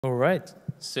All right,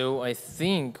 so I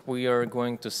think we are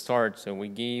going to start. So we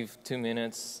gave 2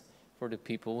 minutes for the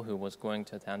people who was going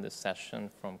to attend this session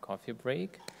from coffee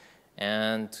break,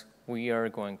 and we are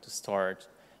going to start.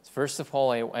 First of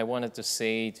all, I wanted to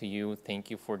say to you,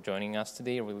 thank you for joining us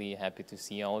today. Really happy to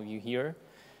see all of you here.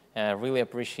 Really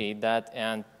appreciate that.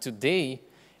 And today,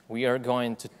 we are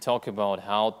going to talk about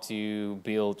how to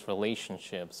build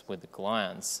relationships with the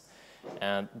clients.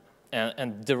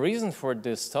 And the reason for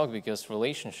this talk, because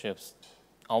relationships,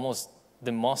 almost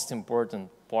the most important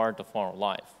part of our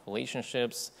life.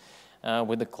 Relationships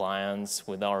with the clients,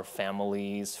 with our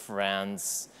families,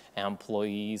 friends,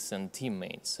 employees, and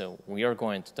teammates. So we are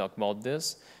going to talk about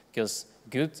this because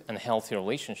good and healthy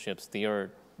relationships,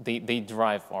 they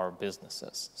drive our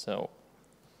businesses. So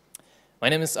my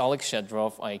name is Alex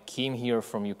Shedrov. I came here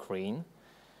from Ukraine.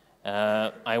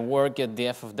 I work at the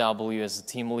FFW as a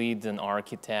team lead and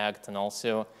architect, and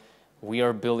also we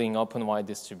are building open-wide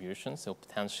distribution, so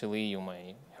potentially you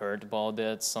may heard about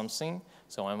that something.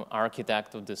 So I'm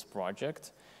architect of this project,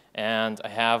 and I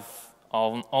have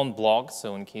on blog,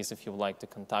 so in case if you would like to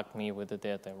contact me with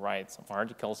it, I write some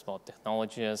articles about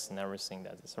technologies and everything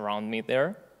that is around me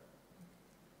there.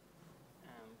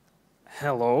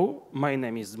 Hello, my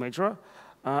name is Dmitra.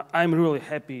 I'm really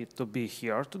happy to be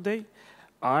here today.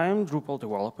 I'm Drupal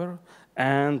developer,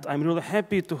 and I'm really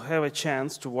happy to have a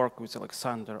chance to work with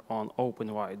Alexander on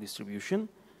open-wide distribution.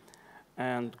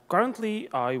 And currently,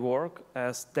 I work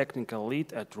as technical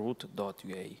lead at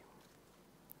root.ua.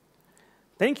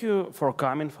 Thank you for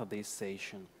coming for this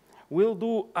session. We'll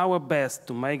do our best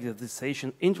to make this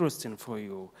session interesting for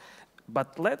you,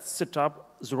 but let's set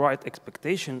up the right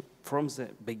expectation from the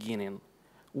beginning.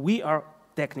 We are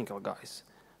technical guys,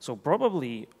 so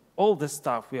probably all the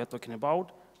stuff we are talking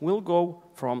about will go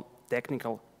from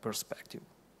technical perspective.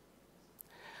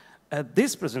 At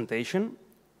this presentation,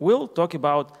 we'll talk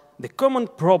about the common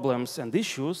problems and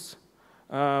issues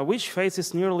which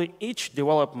faces nearly each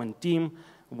development team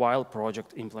while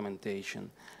project implementation.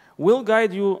 We'll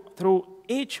guide you through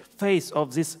each phase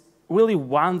of this really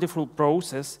wonderful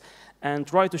process and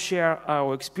try to share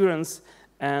our experience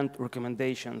and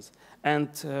recommendations. And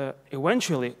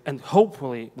eventually, and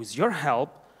hopefully with your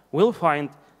help, we'll find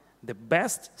the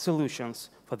best solutions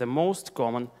for the most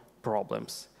common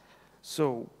problems.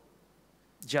 So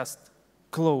just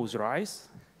close your eyes,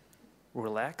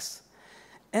 relax,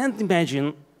 and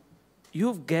imagine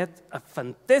you've got a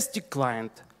fantastic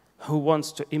client who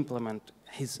wants to implement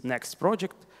his next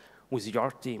project with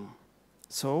your team.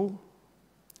 So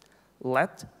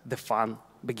let the fun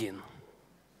begin.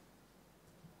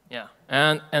 Yeah,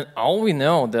 and all we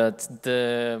know that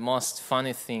the most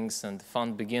funny things and the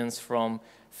fun begins from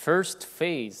first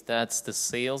phase, that's the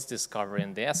sales, discovery,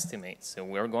 and the estimate. So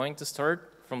we're going to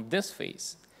start from this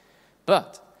phase.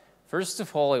 But first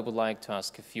of all, I would like to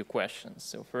ask a few questions.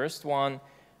 So first one,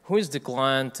 who is the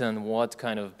client and what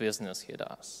kind of business he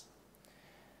does?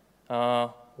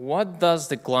 What does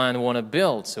the client want to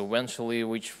build? So eventually,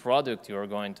 which product you are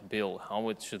going to build, how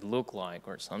it should look like,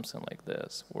 or something like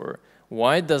this. Or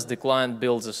why does the client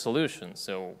build a solution?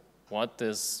 So what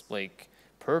is like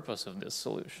purpose of this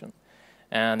solution?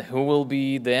 And who will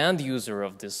be the end user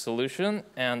of this solution,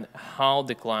 and how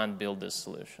the client build this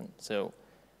solution? So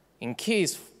in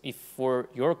case if for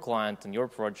your client and your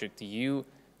project, you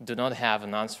do not have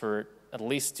an answer at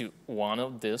least to one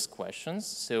of these questions,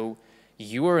 so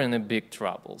you are in a big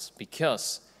troubles,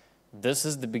 because this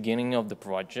is the beginning of the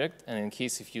project, and in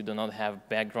case if you do not have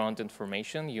background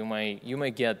information, you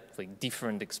may get like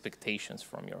different expectations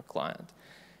from your client.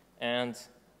 And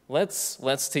let's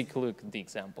take a look at the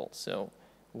example. So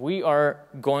we are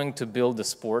going to build a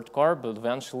sport car, but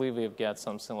eventually we've got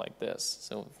something like this.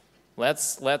 So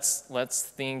let's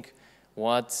think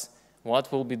what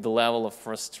will be the level of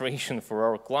frustration for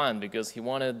our client, because he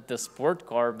wanted the sport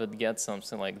car but get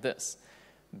something like this.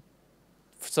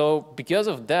 So because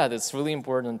of that, it's really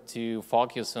important to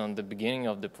focus on the beginning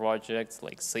of the project,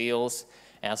 like sales,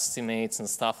 estimates, and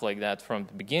stuff like that from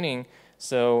the beginning.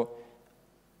 So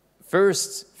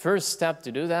first step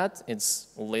to do that, it's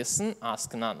listen,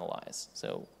 ask, and analyze.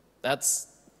 So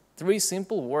that's 3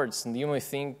 simple words, and you may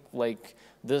think like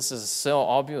this is so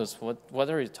obvious. What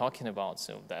are you talking about?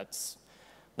 So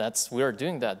we are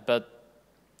doing that. But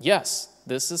yes,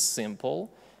 this is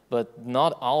simple, but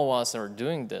not all of us are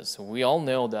doing this. We all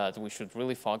know that we should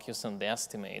really focus on the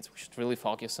estimates. We should really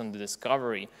focus on the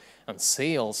discovery and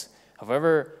sales.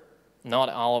 However, not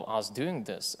all of us doing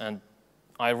this. And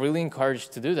I really encourage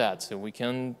to do that. So we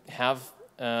can have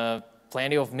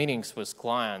plenty of meetings with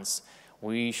clients.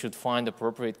 We should find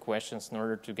appropriate questions in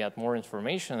order to get more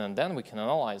information, and then we can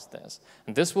analyze this.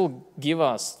 And this will give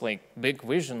us like big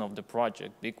vision of the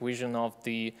project, big vision of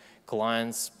the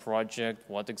client's project,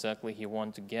 what exactly he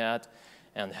wants to get,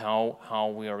 and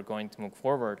how we are going to move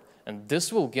forward. And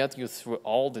this will get you through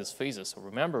all these phases. So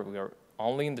remember, we are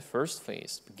only in the first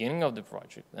phase, beginning of the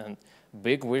project, and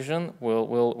big vision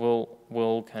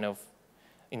will kind of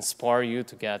inspire you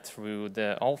to get through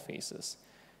all phases.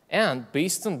 And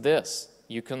based on this,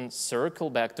 you can circle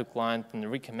back to client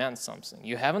and recommend something.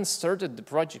 You haven't started the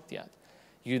project yet.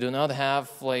 You do not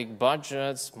have like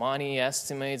budgets, money,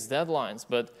 estimates, deadlines.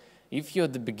 But if you're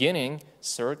at the beginning,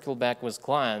 circle back with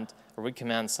client,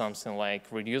 recommend something like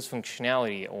reduce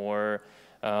functionality or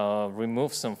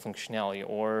remove some functionality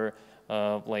or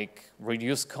like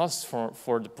reduce costs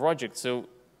for the project. So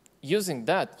using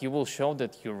that, you will show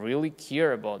that you really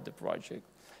care about the project.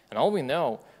 And all we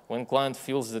know, when client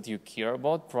feels that you care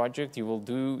about project, you will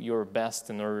do your best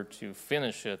in order to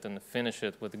finish it and finish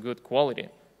it with good quality.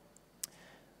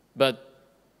 But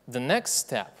the next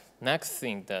step, next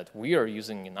thing that we are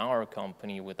using in our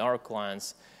company with our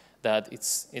clients, that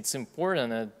it's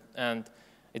important and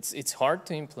it's hard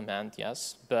to implement,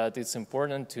 yes, but it's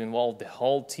important to involve the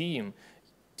whole team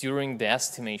during the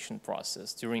estimation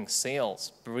process, during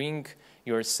sales. Bring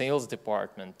your sales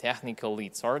department, technical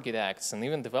leads, architects, and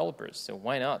even developers. So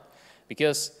why not?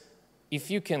 Because if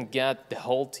you can get the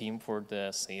whole team for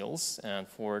the sales and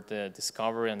for the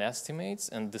discovery and estimates,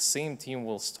 and the same team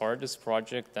will start this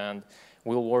project and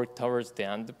will work towards the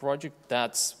end of the project,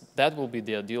 that will be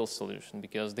the ideal solution,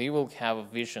 because they will have a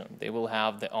vision, they will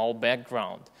have the all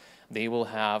background, they will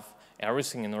have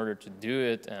everything in order to do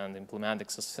it and implement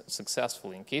it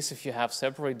successfully. In case if you have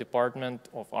separate department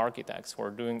of architects who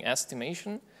are doing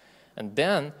estimation, and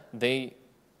then they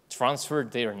transfer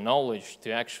their knowledge to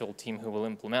actual team who will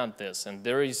implement this, and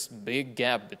there is big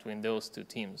gap between those two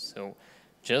teams. So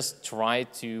just try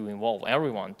to involve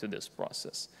everyone to this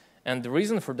process. And the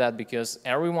reason for that, because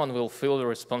everyone will feel the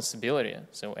responsibility.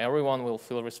 So everyone will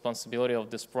feel responsibility of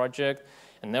this project,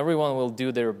 and everyone will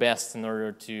do their best in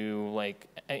order to like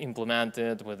implement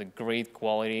it with a great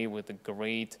quality, with a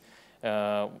great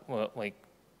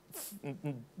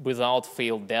without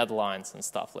failed deadlines and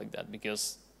stuff like that.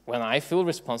 Because when I feel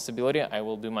responsibility, I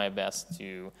will do my best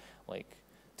to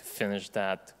finish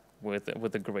that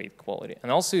with a great quality.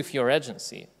 And also, if you're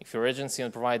agency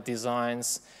and provide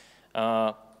designs,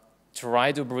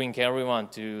 try to bring everyone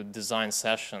to design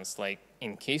sessions. Like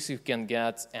in case you can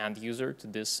get end user to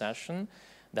this session,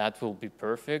 that will be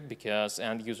perfect, because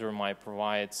end user might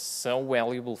provide so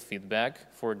valuable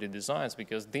feedback for the designs,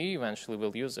 because they eventually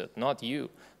will use it, not you,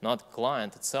 not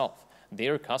client itself.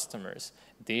 Their customers,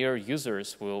 their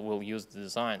users will use the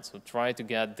design. So try to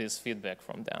get this feedback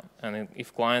from them. And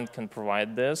if client can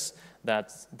provide this,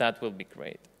 that will be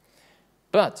great.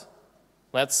 But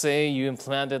let's say you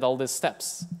implemented all these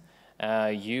steps.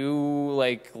 You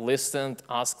listened,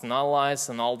 asked, analyzed,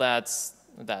 and all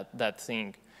that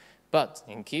thing. But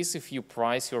in case if you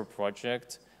price your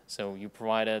project, so you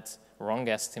provided wrong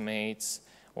estimates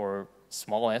or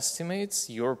small estimates,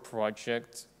 your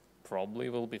project probably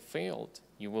will be failed.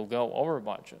 You will go over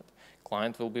budget.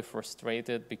 Client will be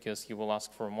frustrated because he will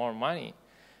ask for more money.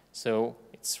 So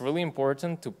it's really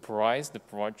important to price the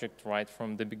project right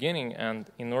from the beginning. And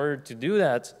in order to do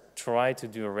that, try to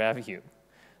do a review.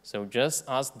 So just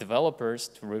ask developers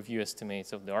to review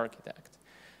estimates of the architect.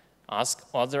 Ask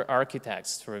other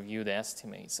architects to review the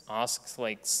estimates. Ask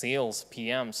sales,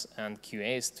 PMs, and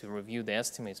QAs to review the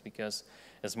estimates, because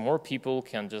as more people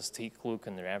can just take a look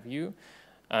and review,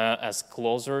 as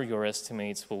closer your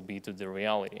estimates will be to the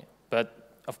reality.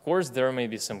 But of course, there may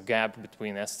be some gap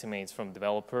between estimates from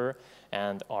developer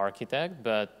and architect,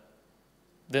 but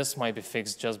this might be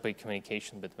fixed just by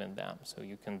communication between them. So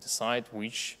you can decide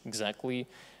which exactly,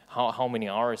 how many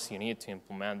hours you need to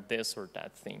implement this or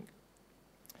that thing.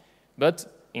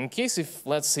 But in case if,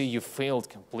 let's say, you failed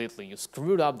completely, you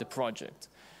screwed up the project,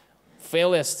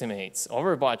 fail estimates,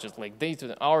 over budget,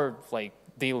 our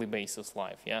daily basis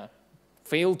life, yeah.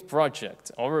 Failed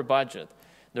project, over budget.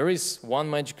 There is one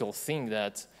magical thing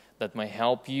that might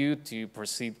help you to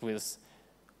proceed with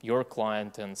your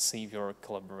client and save your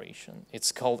collaboration.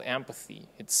 It's called empathy.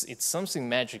 It's something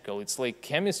magical. It's like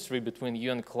chemistry between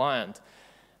you and client,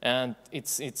 and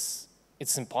it's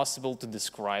impossible to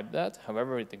describe that.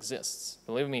 However, it exists.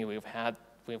 Believe me, we've had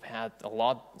a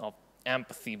lot of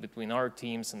empathy between our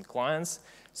teams and clients.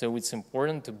 So it's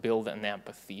important to build an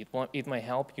empathy. It might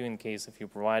help you in case if you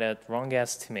provided wrong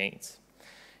estimates.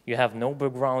 You have no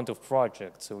background of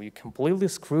project, so you completely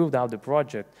screwed out the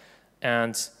project,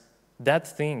 and that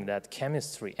thing, that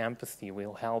chemistry, empathy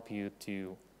will help you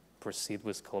to proceed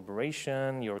with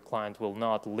collaboration. Your client will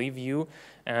not leave you.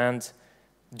 And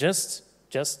just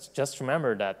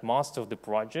remember that most of the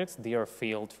projects, they are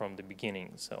failed from the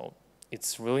beginning. So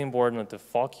it's really important to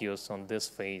focus on this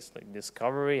phase, like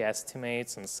discovery,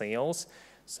 estimates, and sales,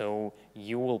 so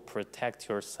you will protect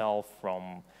yourself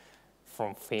from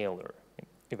failure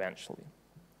eventually.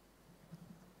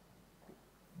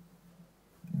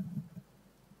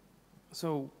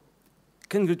 So,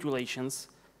 congratulations,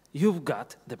 you've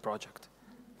got the project.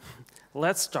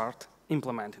 Let's start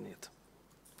implementing it.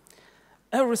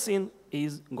 Everything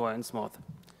is going smooth.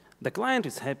 The client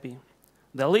is happy.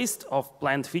 The list of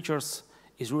planned features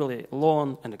is really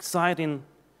long and exciting.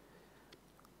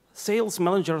 Sales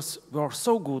managers were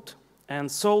so good and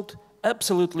sold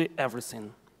absolutely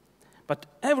everything. But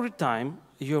every time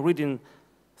you're reading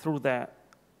through the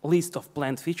list of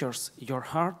planned features, your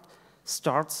heart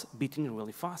starts beating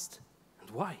really fast. And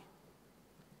why?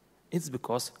 It's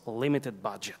because limited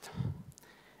budget.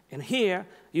 And here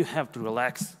you have to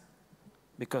relax,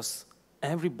 because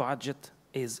every budget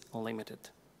is limited.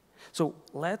 So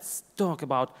let's talk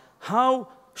about how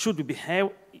should we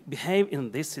behave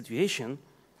in this situation.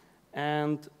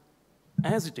 And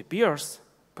as it appears,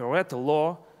 Pareto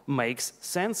law makes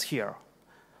sense here.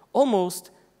 Almost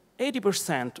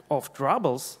 80% of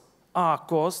troubles are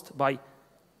caused by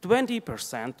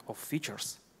 20% of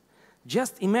features.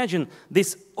 Just imagine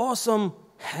this awesome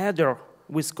header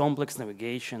with complex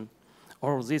navigation,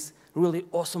 or this really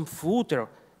awesome footer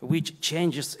which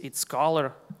changes its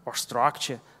color or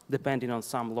structure depending on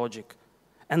some logic.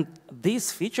 And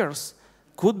these features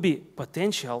could be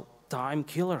potential time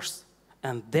killers,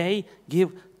 and they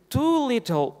give too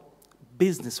little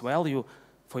business value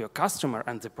for your customer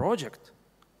and the project.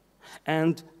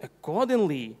 And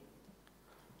accordingly,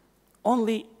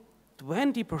 only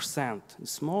 20%, a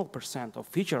small percent of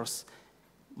features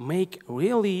make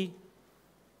really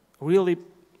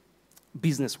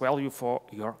business value for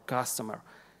your customer.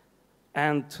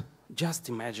 And just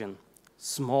imagine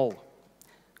small,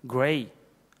 gray,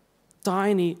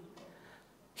 tiny,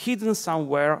 hidden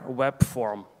somewhere web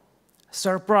form.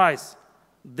 Surprise!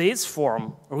 This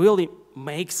form really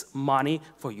makes money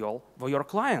for your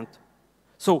client.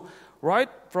 So right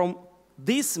from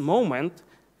this moment,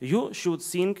 you should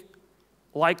think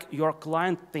like your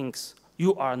client thinks.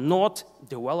 You are not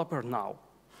developer now.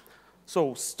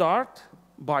 So start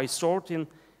by sorting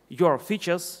your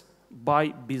features by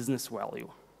business value.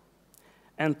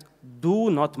 And do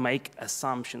not make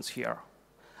assumptions here.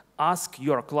 Ask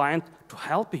your client to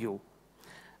help you.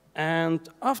 And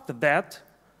after that,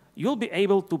 you'll be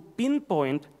able to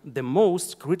pinpoint the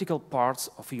most critical parts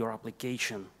of your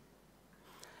application.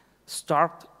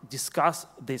 Discuss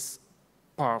these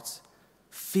parts.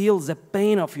 Feel the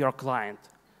pain of your client.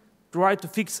 Try to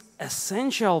fix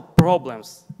essential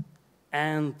problems.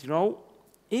 And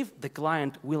if the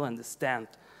client will understand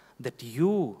that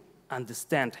you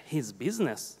understand his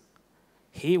business,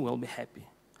 he will be happy.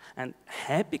 And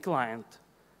happy client,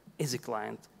 easy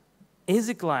client,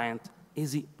 easy client,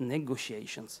 easy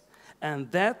negotiations. And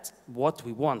that's what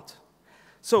we want.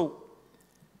 So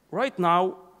right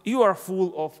now, you are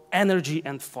full of energy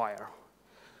and fire.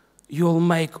 You'll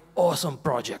make awesome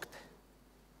project.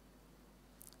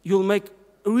 You'll make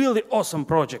really awesome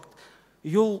project.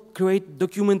 You'll create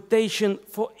documentation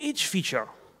for each feature.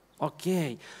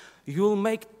 Okay, you'll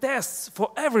make tests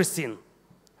for everything.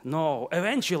 No,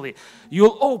 eventually,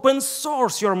 you'll open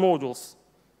source your modules.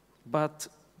 But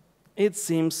it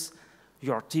seems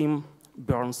your team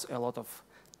burns a lot of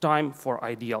time for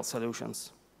ideal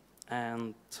solutions.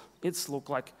 And it's look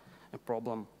like a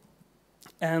problem.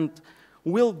 And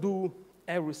we'll do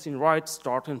everything right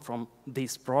starting from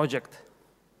this project.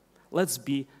 Let's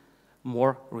be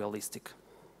more realistic.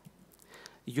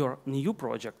 Your new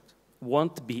project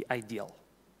won't be ideal.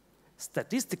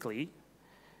 Statistically,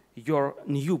 your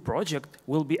new project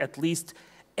will be at least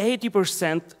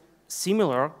 80%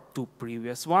 similar to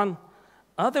previous one.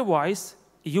 Otherwise,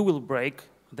 you will break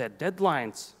the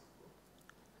deadlines.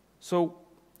 So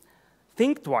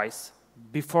think twice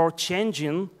before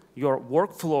changing your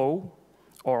workflow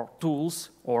or tools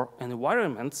or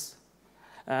environments.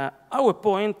 Our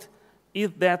point is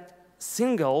that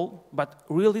single but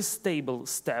really stable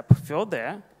step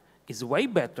further is way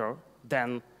better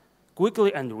than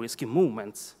quickly and risky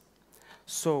movements.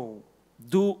 So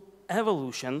do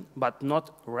evolution but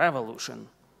not revolution.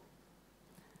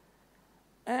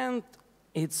 And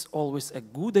it's always a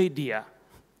good idea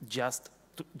just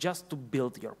to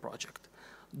build your project.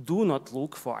 Do not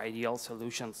look for ideal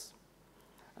solutions.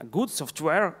 A good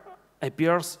software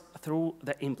appears through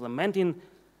the implementing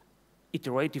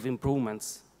iterative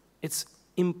improvements. It's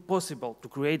impossible to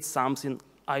create something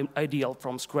ideal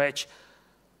from scratch.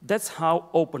 That's how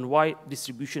OpenY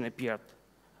distribution appeared.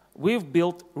 We've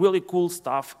built really cool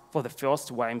stuff for the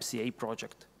first YMCA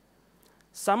project.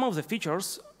 Some of the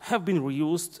features have been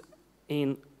reused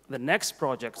in the next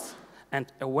projects, and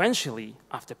eventually,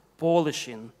 after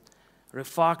polishing,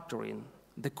 refactoring,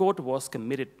 the code was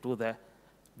committed to the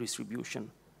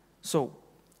distribution. So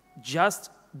just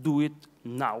do it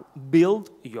now.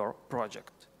 Build your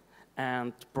project.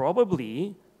 And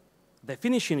probably the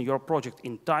finishing your project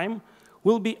in time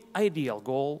will be ideal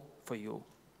goal for you.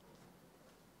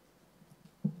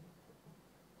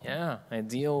 Yeah,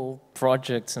 ideal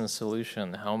projects and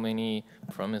solution. How many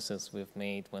promises we've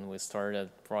made when we started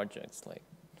projects, like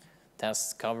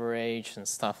test coverage and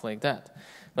stuff like that.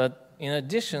 But in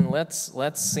addition,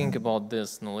 let's think about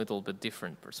this in a little bit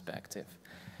different perspective.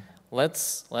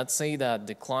 Let's say that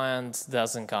the client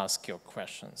doesn't ask your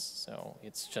questions. So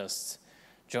it's just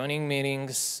joining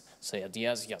meetings, say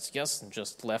yes, yes, yes, and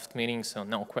just left meetings, so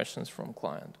no questions from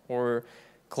client. Or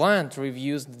client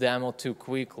reviews the demo too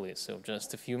quickly, so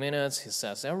just a few minutes, he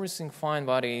says, everything fine,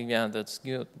 buddy, yeah, that's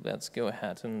good, let's go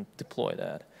ahead and deploy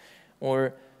that.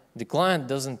 Or the client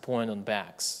doesn't point on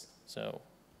bugs, so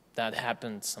that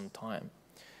happened sometime.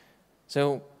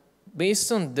 So based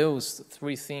on those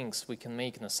three things, we can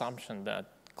make an assumption that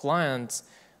client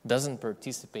doesn't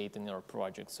participate in your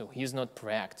project, so he's not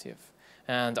proactive.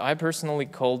 And I personally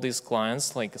call these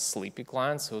clients like a sleepy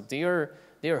client, so they are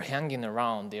hanging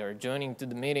around, they are joining to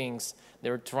the meetings,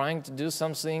 they're trying to do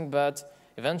something, but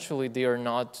eventually they are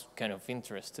not kind of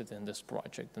interested in this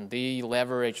project, and they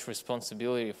leverage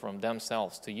responsibility from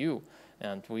themselves to you.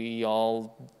 And we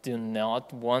all do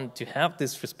not want to have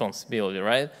this responsibility,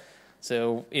 right?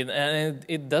 So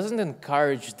it doesn't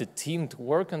encourage the team to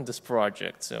work on this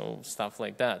project, so stuff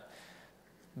like that.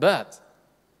 But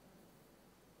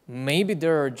maybe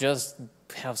there are just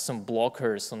have some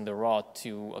blockers on the road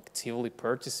to actively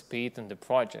participate in the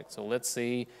project. So let's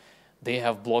say they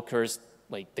have blockers,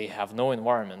 like they have no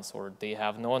environments, or they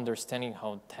have no understanding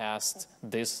how to test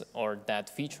this or that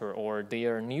feature, or they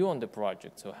are new on the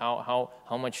project. So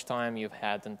how much time you've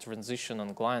had in transition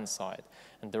on client side,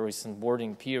 and there is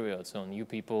onboarding period, so new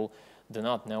people do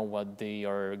not know what they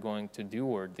are going to do,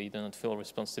 or they do not feel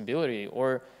responsibility,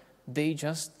 or they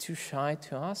just too shy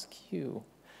to ask you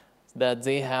that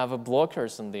they have a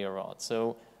blockers on their road.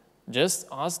 So just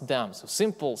ask them. So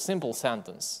simple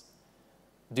sentence.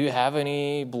 Do you have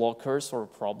any blockers or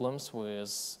problems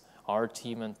with our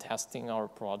team and testing our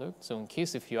product? So in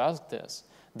case if you ask this,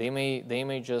 they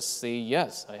may just say,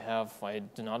 yes, I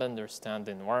do not understand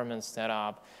the environment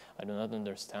setup, I do not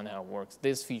understand how it works,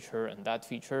 this feature and that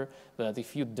feature. But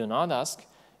if you do not ask,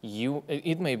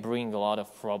 it may bring a lot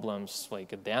of problems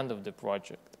like at the end of the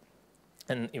project,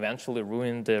 and eventually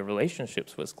ruin the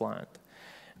relationships with client.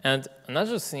 And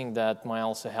another thing that might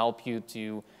also help you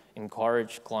to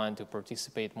encourage client to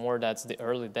participate more, that's the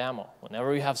early demo.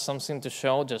 Whenever you have something to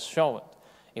show, just show it.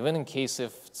 Even in case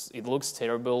if it looks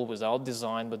terrible without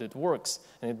design, but it works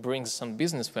and it brings some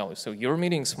business value. So your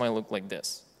meetings might look like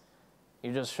this.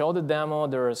 You just show the demo,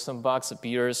 there are some bugs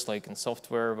appears, like in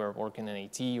software, we're working in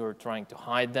AT, or trying to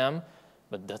hide them,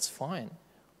 but that's fine.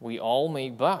 We all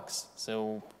make bugs,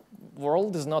 so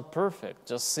world is not perfect.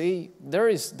 Just say, there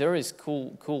is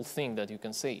cool thing that you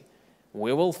can say.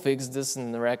 We will fix this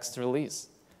in the next release.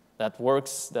 That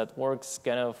works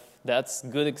kind of, that's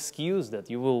good excuse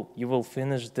that you will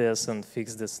finish this and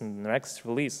fix this in the next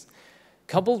release.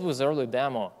 Coupled with early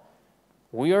demo,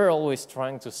 we are always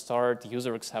trying to start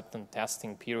user acceptance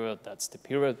testing period. That's the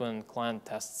period when client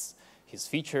tests his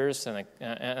features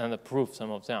and approve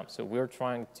some of them. So we're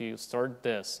trying to start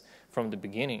this from the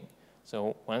beginning.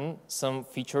 So when some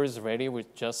feature is ready, we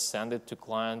just send it to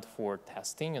client for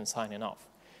testing and signing off.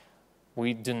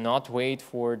 We do not wait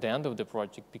for the end of the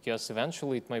project, because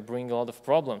eventually it might bring a lot of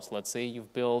problems. Let's say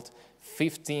you've built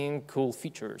 15 cool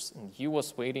features and you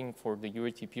was waiting for the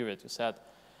UAT period. You said,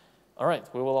 all right,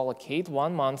 we will allocate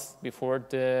 1 month before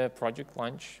the project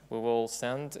launch. We will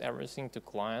send everything to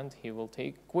client. He will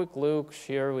take a quick look,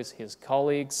 share with his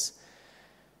colleagues,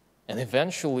 and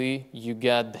eventually you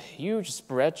get a huge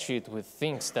spreadsheet with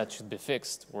things that should be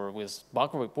fixed, or with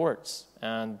bug reports.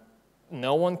 And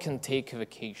no one can take a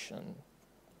vacation,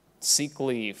 sick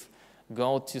leave,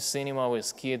 go to cinema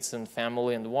with kids and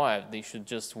family and wife. They should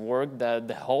just work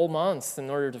the whole month in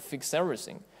order to fix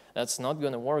everything. That's not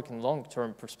going to work in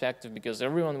long-term perspective, because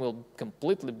everyone will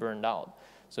completely burned out.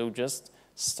 So just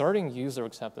starting user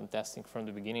acceptance testing from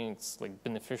the beginning, it's like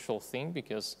beneficial thing,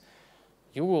 because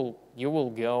you will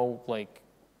go like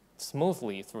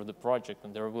smoothly through the project,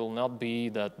 and there will not be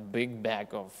that big bag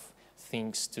of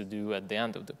things to do at the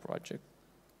end of the project.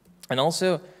 And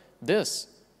also this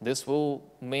will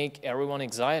make everyone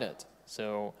excited.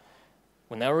 So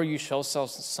whenever you show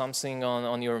something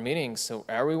on your meeting, so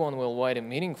everyone will wait a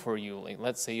meeting for you. Like,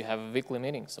 let's say you have a weekly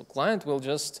meeting, so client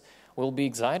will be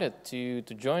excited to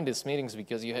join these meetings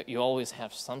because you always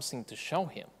have something to show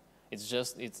him.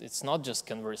 It's not just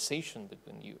conversation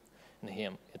between you and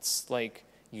him. It's like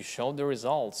you show the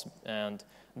results and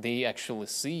they actually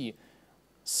see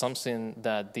something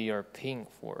that they are paying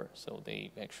for. So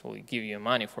they actually give you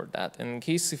money for that. And in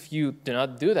case if you do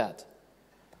not do that,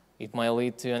 it might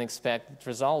lead to unexpected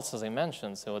results, as I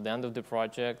mentioned. So at the end of the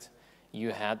project,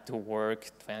 you had to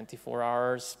work 24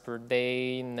 hours per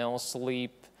day, no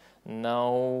sleep,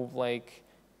 no like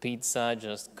pizza,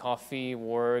 just coffee,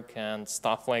 work, and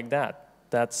stuff like that.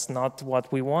 That's not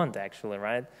what we want, actually,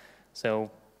 right?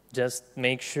 So just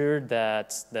make sure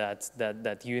that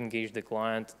you engage the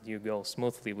client, you go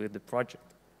smoothly with the project.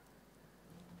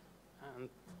 And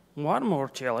one more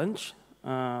challenge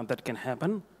that can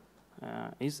happen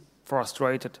is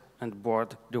frustrated and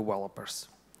bored developers.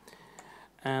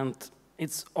 And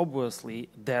it's obviously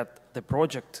that the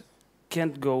project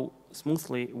can't go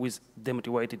smoothly with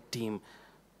demotivated team.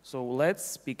 So let's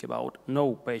speak about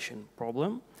no passion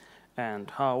problem and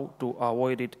how to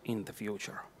avoid it in the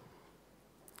future.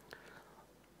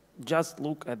 Just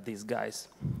look at these guys.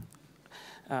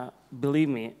 Believe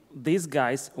me, these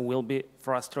guys will be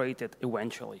frustrated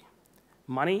eventually.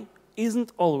 Money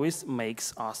isn't always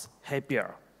makes us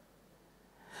happier.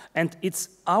 And it's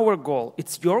our goal,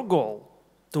 it's your goal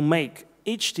to make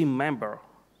each team member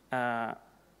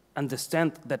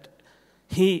understand that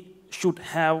he should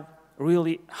have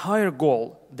really higher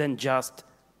goal than just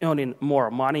earning more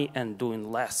money and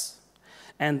doing less.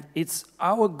 And it's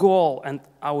our goal and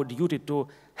our duty to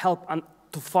help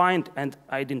to find and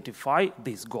identify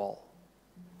this goal.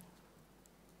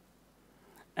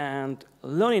 And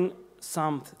learning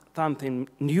something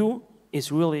new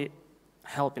is really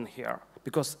helping here,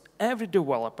 because every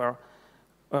developer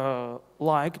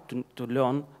likes to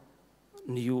learn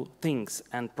new things,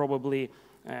 and probably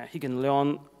he can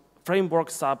learn framework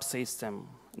subsystem,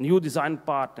 new design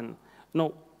pattern,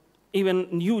 even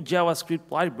new JavaScript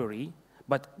library.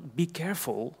 But be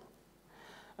careful.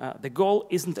 The goal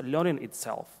isn't learning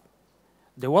itself.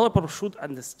 Developer should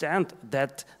understand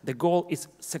that the goal is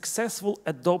successful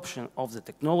adoption of the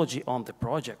technology on the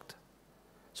project.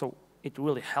 So it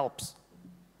really helps.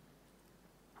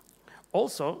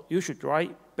 Also, you should try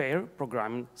pair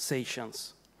programming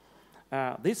sessions.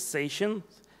 These sessions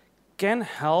can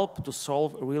help to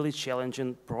solve really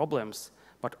challenging problems,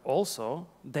 but also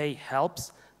they help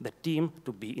the team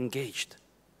to be engaged.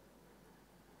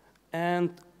 And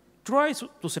try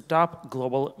to set up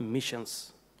global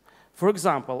missions. For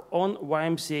example, on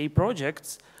YMCA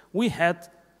projects, we had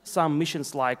some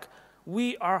missions like,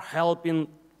 we are helping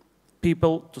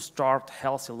people to start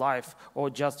healthy life, or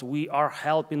just we are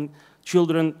helping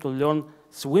children to learn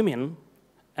swimming,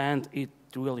 and it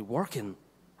really working.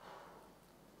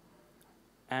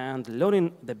 And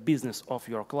learning the business of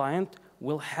your client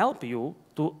will help you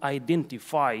to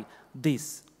identify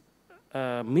these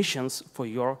missions for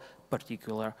your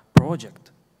particular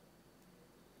project.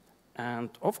 And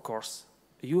of course,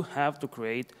 you have to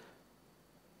create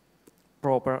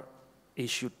proper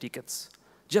issue tickets.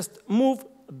 Just move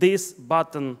this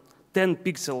button 10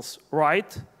 pixels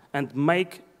right and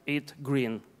make it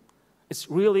green. It's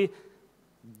really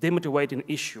demotivating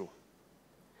issue.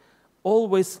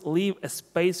 Always leave a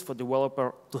space for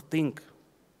developer to think.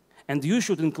 And you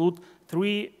should include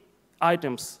 3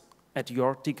 items at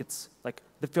your tickets. Like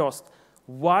the first,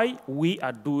 why we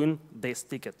are doing this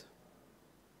ticket.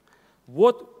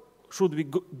 What should we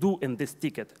do in this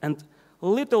ticket? And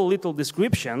little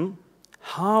description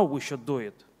how we should do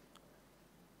it.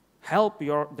 Help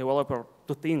your developer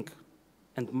to think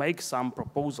and make some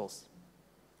proposals.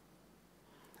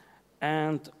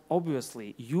 And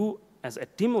obviously, you as a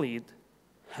team lead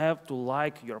have to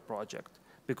like your project,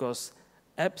 because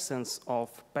absence of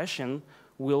passion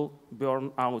will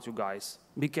burn out you guys.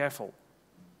 Be careful.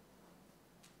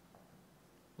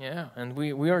 Yeah, and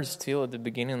we are still at the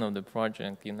beginning of the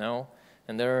project,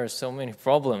 and there are so many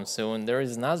problems. So, and there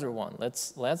is another one.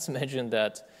 Let's imagine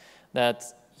that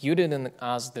you didn't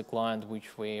ask the client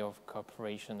which way of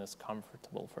cooperation is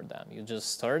comfortable for them. You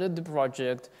just started the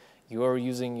project. You are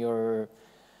using your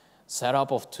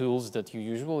setup of tools that you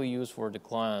usually use for the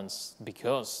clients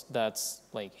because that's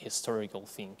like historical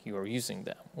thing, you are using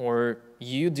them. Or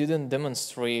you didn't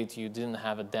demonstrate, you didn't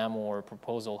have a demo or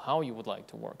proposal how you would like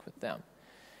to work with them.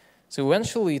 So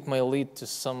eventually it may lead to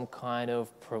some kind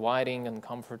of providing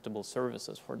uncomfortable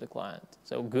services for the client.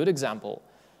 So good example,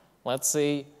 let's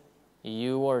say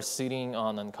you are sitting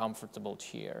on an uncomfortable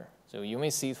chair. So you may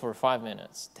sit for 5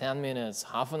 minutes, 10 minutes,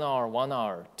 half an hour, 1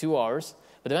 hour, 2 hours,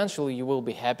 but eventually you will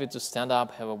be happy to stand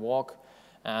up, have a walk,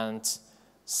 and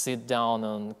sit down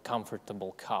on a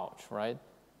comfortable couch, right?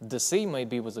 The same may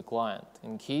be with the client.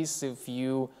 In case if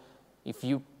you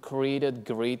created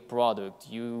great product,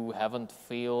 you haven't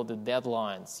failed the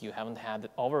deadlines, you haven't had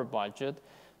it over budget,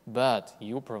 but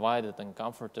you provided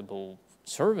uncomfortable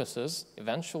services,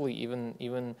 eventually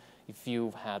even if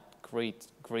you've had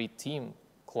great team,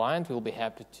 client will be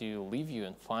happy to leave you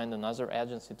and find another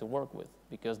agency to work with,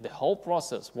 because the whole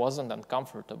process wasn't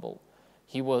uncomfortable.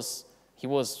 He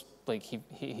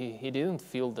didn't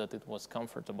feel that it was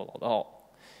comfortable at all.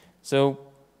 So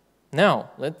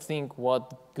now let's think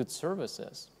what good service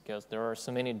is, because there are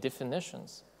so many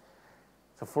definitions.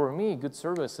 So for me, good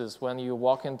service is when you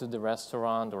walk into the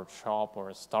restaurant or shop or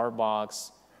a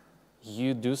Starbucks,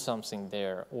 you do something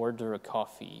there, order a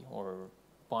coffee or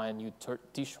buy a new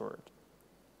t-shirt,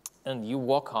 and you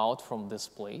walk out from this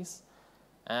place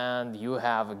and you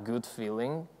have a good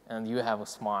feeling and you have a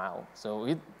smile. So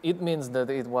it means that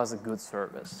it was a good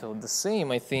service. So the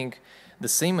same I think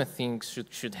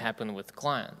should happen with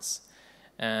clients.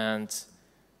 And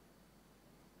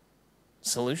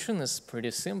solution is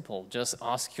pretty simple. Just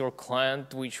ask your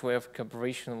client which way of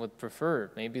cooperation would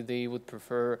prefer. Maybe they would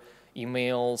prefer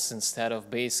emails instead of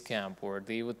Basecamp, or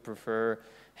they would prefer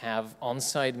have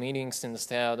on-site meetings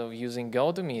instead of using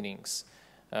GoToMeeting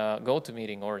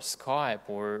or Skype,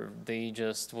 or they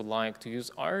just would like to use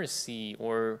IRC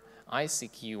or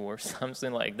ICQ or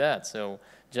something like that. So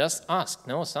just ask,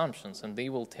 no assumptions, and they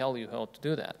will tell you how to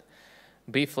do that.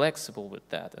 Be flexible with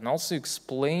that, and also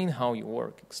explain how you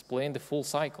work, explain the full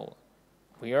cycle.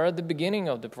 We are at the beginning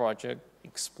of the project,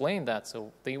 explain that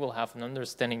so they will have an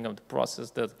understanding of the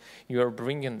process that you are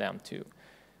bringing them to.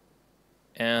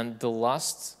 And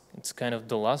it's kind of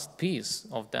the last piece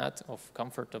of that, of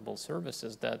comfortable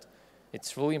services, that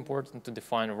it's really important to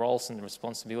define roles and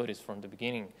responsibilities from the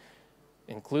beginning.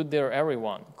 Include there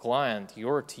everyone, client,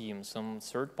 your team, some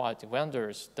third-party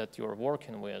vendors that you're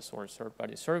working with, or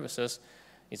third-party services.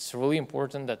 It's really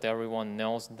important that everyone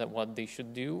knows that what they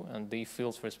should do and they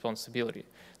feel responsibility.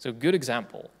 So good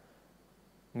example,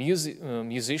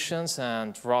 musicians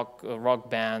and rock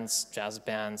bands, jazz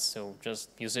bands, so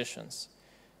just musicians.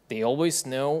 They always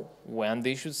know when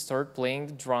they should start playing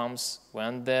the drums,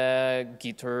 when the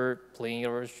guitar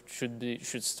player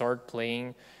should start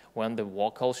playing, when the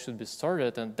vocal should be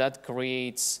started, and that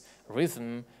creates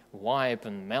rhythm, vibe,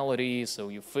 and melody, so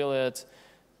you feel it.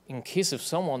 In case if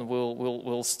someone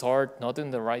will start not in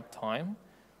the right time,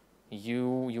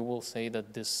 you will say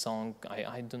that this song,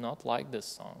 I do not like this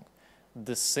song.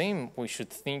 The same we should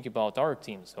think about our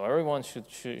team. So everyone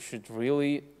should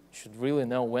really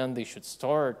know when they should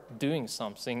start doing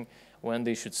something, when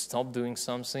they should stop doing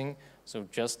something. So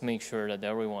just make sure that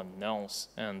everyone knows,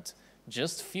 and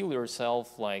just feel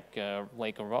yourself like a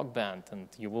rock band, and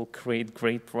you will create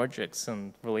great projects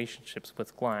and relationships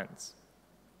with clients.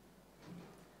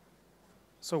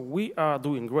 So we are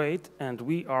doing great, and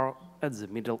we are at the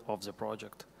middle of the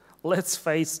project. Let's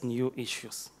face new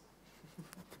issues.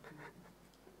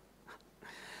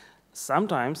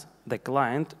 Sometimes the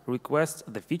client requests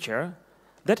the feature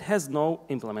that has no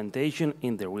implementation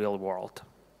in the real world.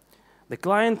 The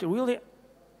client really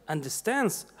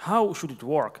understands how should it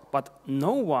work, but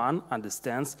no one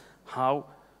understands how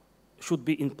should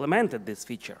be implemented this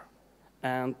feature.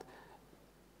 And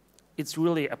it's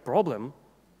really a problem.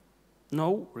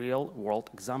 No real world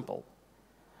example.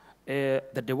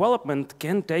 The development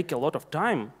can take a lot of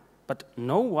time, but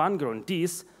no one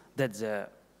guarantees that the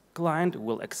client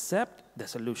will accept the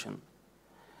solution.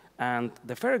 And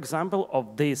the fair example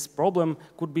of this problem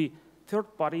could be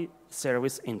third-party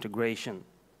service integration.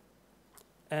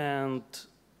 And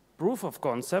proof of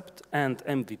concept and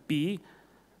MVP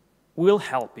will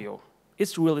help you.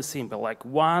 It's really simple, like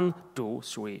 1, 2,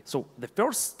 3. So the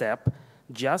first step,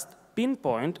 just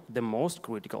pinpoint the most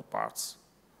critical parts.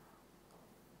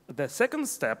 The second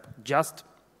step, just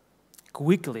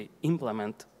quickly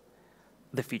implement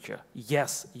the feature.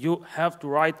 Yes, you have to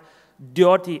write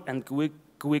dirty and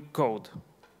quick code.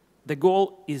 The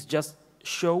goal is just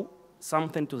show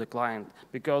something to the client,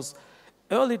 because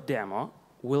early demo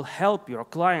will help your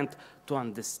client to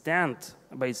understand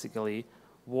basically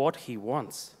what he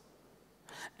wants.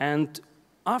 And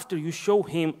after you show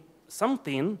him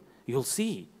something, you'll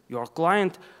see your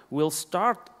client will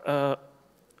start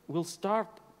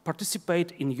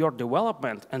participate in your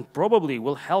development, and probably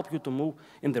will help you to move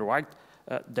in the right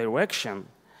direction.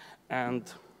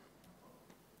 And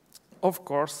of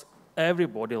course,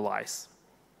 everybody lies.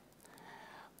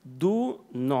 Do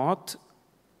not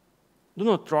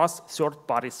trust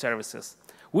third-party services.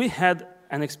 We had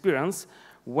an experience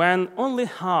when only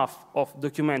half of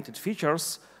documented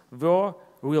features were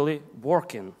really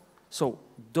working. So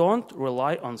don't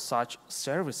rely on such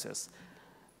services.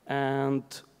 And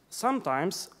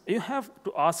sometimes you have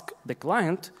to ask the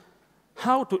client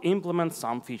how to implement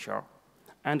some feature.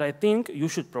 And I think you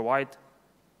should provide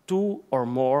 2 or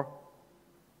more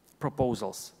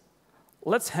proposals.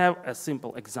 Let's have a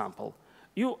simple example.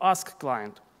 You ask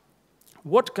client,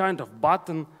 what kind of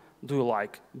button do you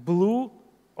like, blue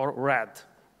or red?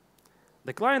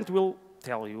 The client will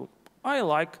tell you, I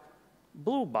like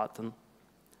blue button.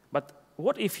 But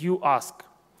what if you ask,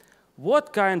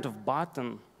 what kind of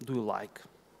button do you like?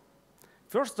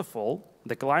 First of all,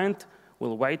 the client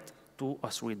will wait 2 or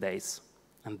 3 days,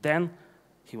 and then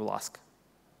he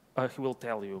will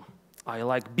tell you, I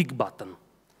like big button.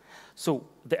 So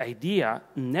the idea,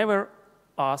 never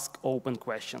ask open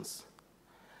questions.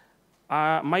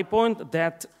 My point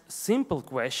that simple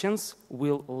questions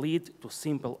will lead to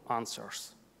simple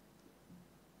answers.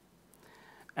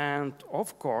 And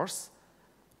of course,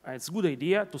 it's a good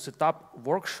idea to set up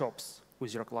workshops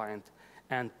with your client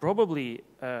and probably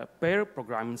pair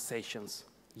programming sessions.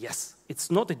 Yes,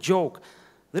 it's not a joke.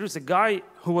 There is a guy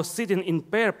who was sitting in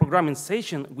pair programming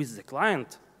session with the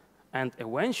client, and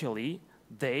eventually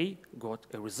they got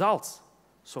results.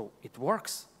 So it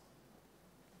works.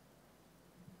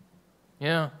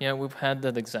 Yeah, we've had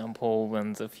that example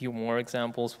and a few more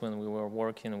examples when we were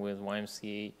working with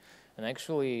YMCA. And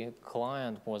actually, a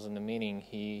client was in the meeting.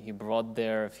 He brought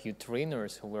there a few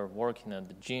trainers who were working at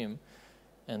the gym.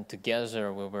 And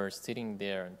together we were sitting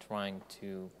there and trying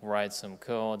to write some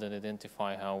code and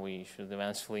identify how we should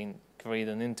eventually create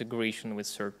an integration with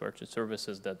third-party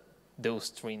services that those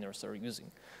trainers are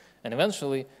using. And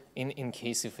eventually, in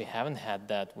case if we haven't had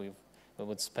that, we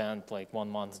would spend like 1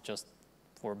 month just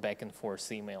for back and forth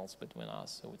emails between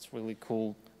us. So it's really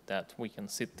cool that we can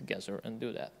sit together and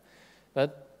do that.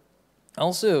 But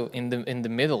also in the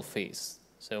middle phase.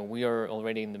 So we are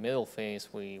already in the middle phase.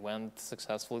 We went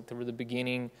successfully through the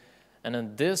beginning. And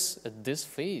at this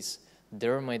phase,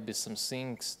 there might be some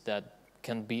things that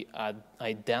can be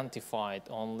identified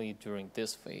only during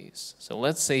this phase. So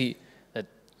let's say that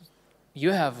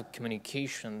you have a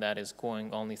communication that is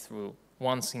going only through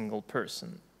one single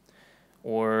person,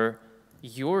 or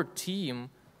your team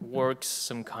works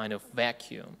some kind of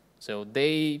vacuum. So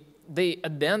they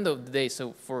at the end of the day,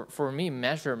 so for me,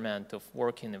 measurement of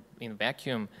working in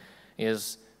vacuum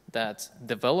is that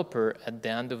developer at the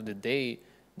end of the day,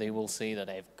 they will say that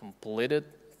I've completed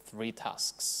 3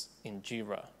 tasks in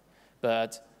Jira.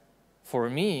 But for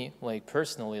me, like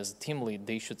personally as a team lead,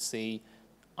 they should say,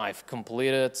 I've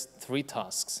completed 3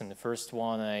 tasks. In the first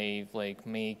one, I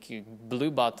make a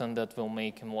blue button that will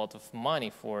make him a lot of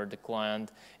money for the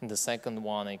client. In the second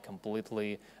one, I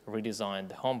completely redesigned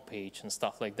the homepage and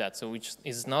stuff like that. So which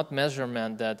is not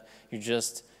measurement that you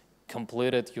just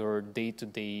completed your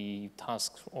day-to-day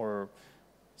tasks or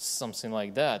something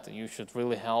like that. You should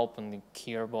really help and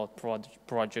care about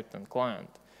project and client.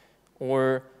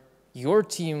 Or your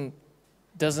team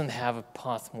doesn't have a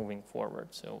path moving forward.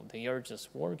 So they are just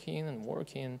working and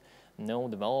working, no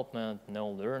development, no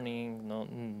learning,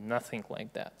 nothing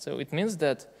like that. So it means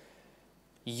that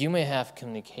you may have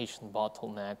communication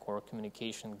bottleneck or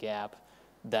communication gap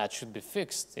that should be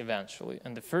fixed eventually.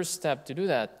 And the first step to do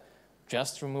that,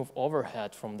 just remove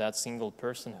overhead from that single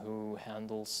person who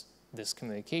handles this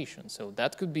communication. So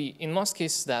that could be, in most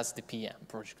cases, that's the PM,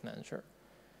 project manager.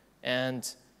 And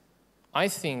I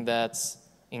think that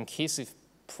in case if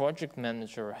project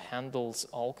manager handles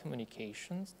all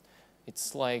communications,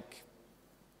 it's like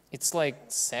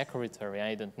secretary,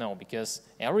 I don't know, because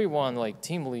everyone, like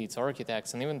team leads,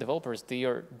 architects, and even developers,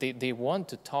 they want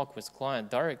to talk with client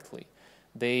directly.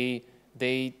 They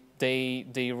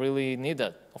really need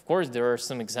that. Of course, there are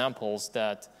some examples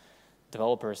that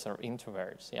developers are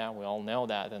introverts. Yeah, we all know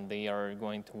that, and they are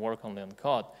going to work on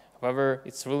code. However,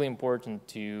 it's really important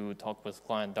to talk with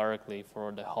client directly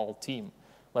for the whole team.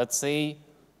 Let's say,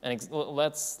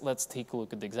 let's take a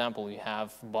look at the example. You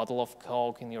have a bottle of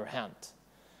Coke in your hand.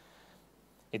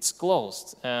 It's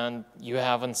closed, and you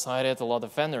have inside it a lot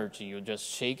of energy. You just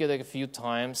shake it a few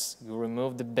times, you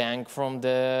remove the bang from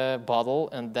the bottle,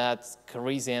 and that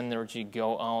crazy energy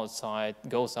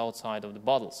goes outside of the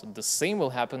bottle. So the same will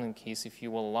happen in case if you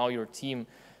will allow your team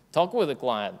talk with the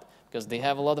client, because they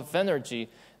have a lot of energy,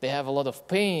 they have a lot of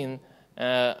pain,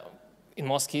 in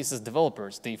most cases,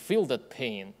 developers, they feel that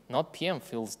pain. Not PM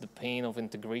feels the pain of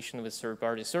integration with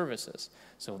third-party services.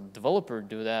 So developer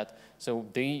do that. So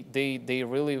they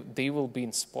will be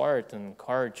inspired and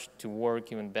encouraged to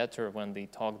work even better when they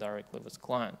talk directly with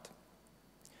client.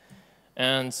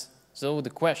 And so the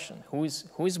question, who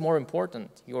is more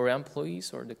important, your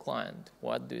employees or the client?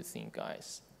 What do you think,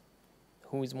 guys?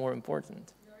 Who is more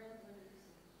important?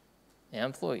 Your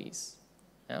employees.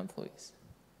 Employees.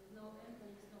 No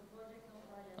employees, no project, no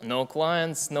project. No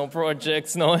clients, no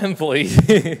projects, no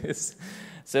employees.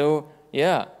 So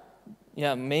yeah,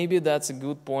 maybe that's a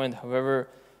good point. However,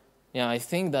 yeah, I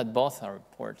think that both are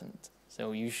important.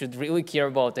 So you should really care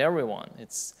about everyone.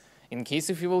 It's in case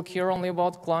if you will care only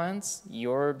about clients,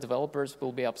 your developers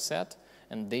will be upset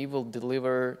and they will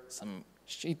deliver some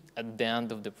shit at the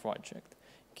end of the project.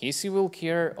 In case you will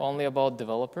care only about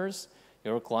developers,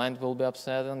 your client will be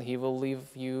upset and he will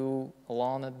leave you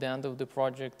alone at the end of the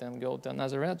project and go to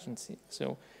another agency.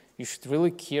 So you should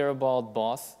really care about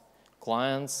both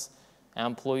clients,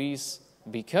 employees,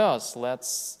 because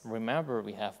let's remember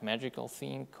we have magical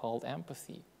thing called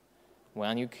empathy.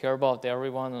 When you care about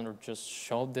everyone and just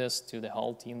show this to the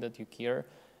whole team that you care,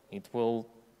 it will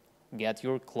get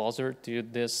you closer to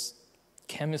this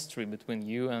chemistry between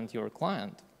you and your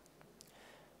client.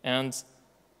 And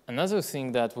another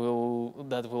thing that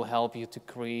will help you to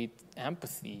create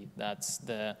empathy, that's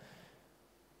the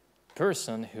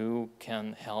person who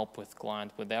can help with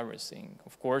client with everything.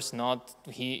 Of course,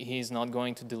 he's not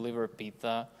going to deliver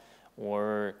pizza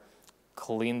or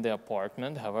clean the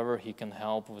apartment. However, he can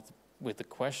help with the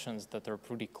questions that are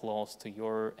pretty close to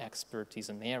your expertise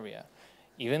and area.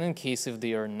 Even in case if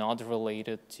they are not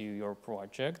related to your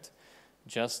project,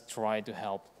 just try to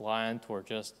help client or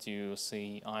just to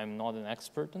say, I'm not an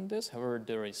expert in this, however,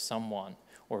 there is someone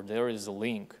or there is a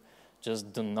link.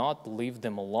 Just do not leave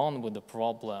them alone with the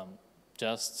problem,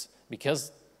 just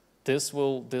because this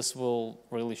will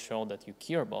really show that you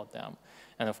care about them.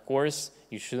 And of course,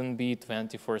 you shouldn't be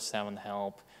 24/7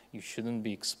 help. You shouldn't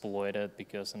be exploited,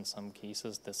 because in some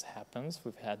cases this happens.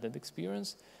 We've had that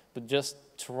experience. But just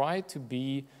try to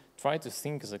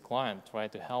think as a client, try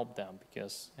to help them,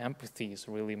 because empathy is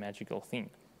a really magical thing.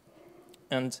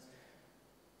 And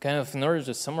kind of in order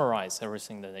to summarize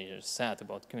everything that I just said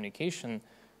about communication,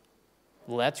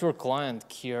 let your client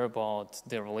care about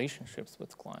their relationships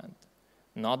with client,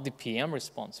 not the PM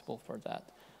responsible for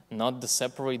that, not the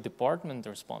separate department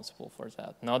responsible for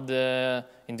that, not the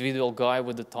individual guy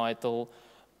with the title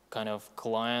kind of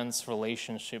client's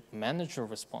relationship manager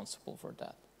responsible for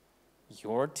that.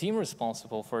 Your team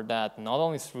responsible for that, not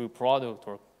only through product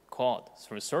or code,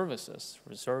 through services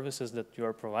that you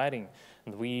are providing.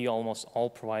 And we almost all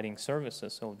providing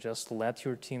services, so just let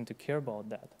your team to care about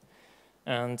that.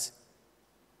 And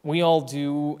we all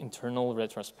do internal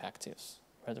retrospectives.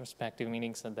 Retrospective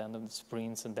meetings at the end of the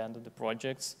sprints, at the end of the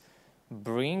projects.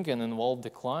 Bring and involve the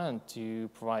client to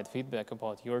provide feedback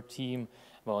about your team,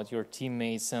 about your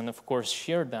teammates, and of course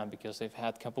share them, because I've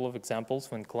had a couple of examples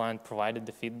when client provided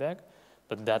the feedback,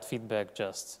 but that feedback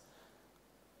just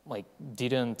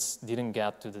didn't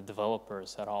get to the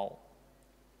developers at all.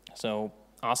 So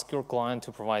ask your client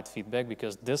to provide feedback,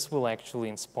 because this will actually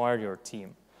inspire your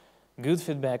team. Good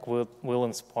feedback will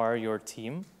inspire your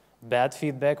team. Bad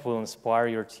feedback will inspire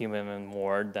your team even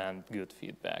more than good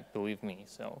feedback, believe me.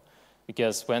 So,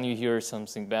 because when you hear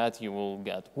something bad, you will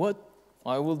get, what?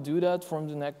 I will do that from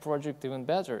the next project even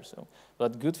better. So,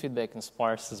 but good feedback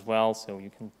inspires as well, so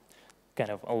you can kind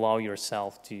of allow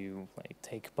yourself to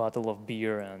take a bottle of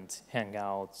beer and hang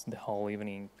out the whole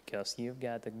evening because you've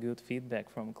got a good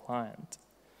feedback from client.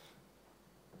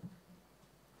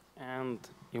 And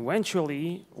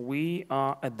eventually, we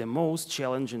are at the most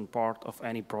challenging part of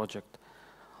any project.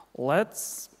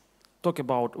 Let's talk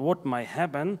about what might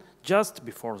happen just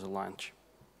before the launch.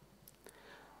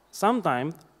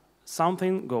 Sometimes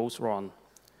something goes wrong.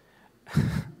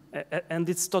 And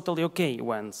it's totally okay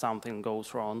when something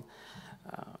goes wrong.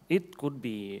 It could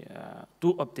be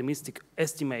too optimistic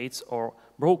estimates, or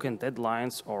broken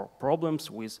deadlines, or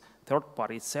problems with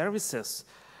third-party services.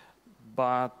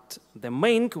 But the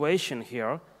main question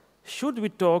here, should we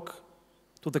talk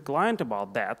to the client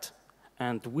about that?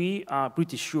 And we are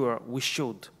pretty sure we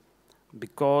should,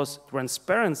 because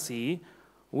transparency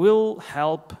will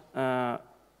help to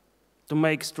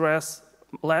make stress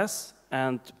less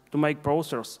and to make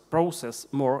process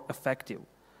more effective.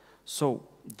 So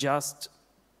just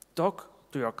talk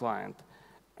to your client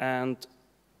and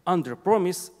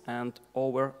under-promise and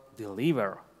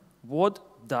over-deliver. What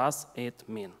does it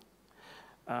mean?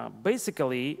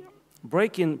 Basically,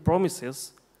 breaking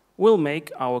promises will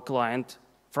make our client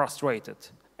frustrated.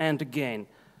 And again,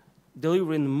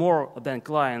 delivering more than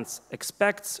clients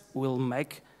expects will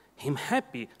make him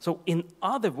happy. So in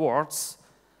other words,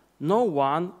 no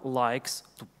one likes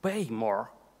to pay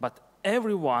more, but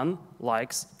everyone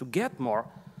likes to get more.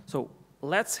 So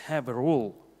let's have a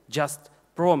rule, just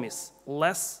promise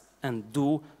less and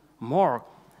do more.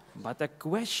 But a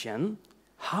question,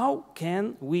 how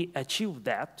can we achieve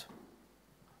that?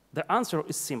 The answer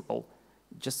is simple.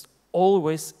 Just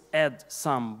always add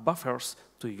some buffers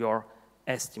to your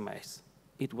estimates.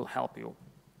 It will help you.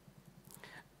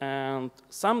 And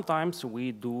sometimes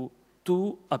we do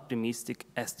too optimistic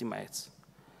estimates.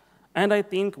 And I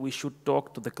think we should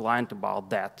talk to the client about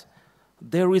that.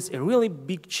 There is a really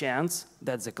big chance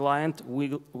that the client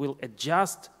will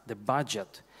adjust the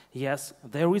budget. Yes,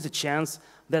 there is a chance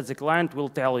that the client will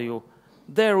tell you,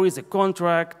 there is a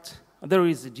contract, there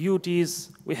is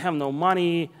duties, we have no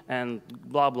money, and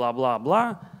blah, blah, blah,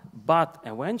 blah. But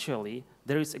eventually,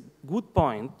 there is a good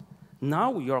point.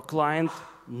 Now your client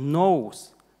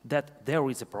knows that there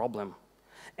is a problem,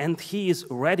 and he is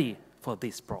ready for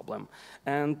this problem.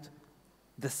 And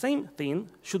the same thing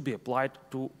should be applied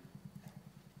to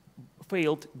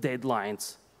failed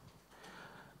deadlines.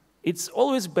 It's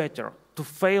always better to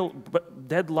fail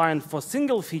deadline for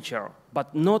single feature,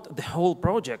 but not the whole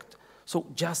project. So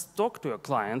just talk to your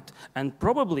client, and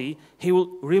probably he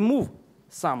will remove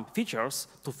some features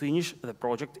to finish the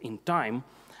project in time.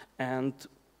 And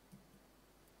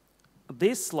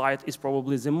this slide is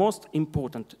probably the most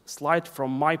important slide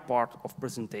from my part of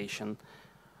presentation.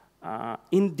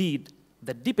 Indeed,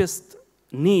 the deepest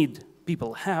need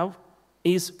people have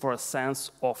is for a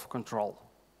sense of control.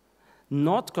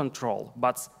 Not control,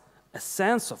 but a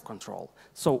sense of control.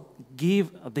 So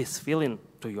give this feeling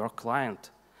to your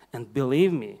client. And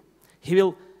believe me, he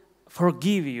will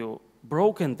forgive you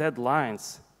broken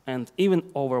deadlines and even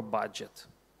over budget.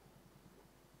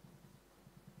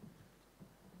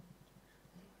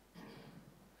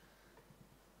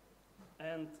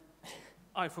 And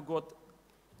I forgot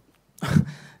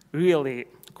really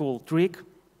cool trick.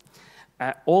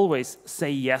 Always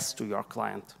say yes to your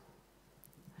client.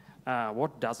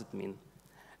 What does it mean?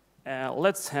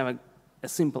 Let's have a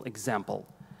simple example.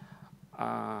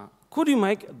 Could you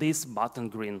make this button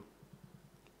green?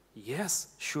 Yes,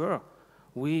 sure.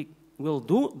 We will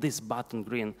do this button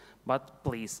green, but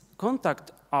please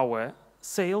contact our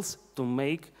sales to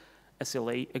make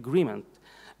SLA agreement.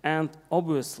 And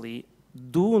obviously,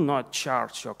 do not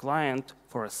charge your client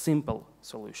for simple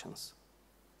solutions.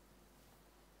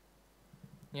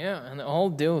 Yeah, and all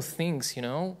those things,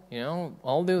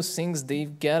 all those things, they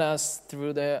get us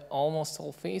through the almost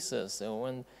all phases. So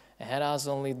when it had us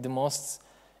only the most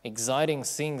exciting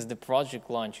things, the project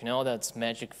launch, that's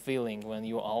magic feeling when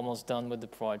you're almost done with the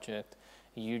project.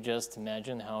 You just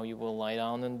imagine how you will lie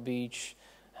down on the beach,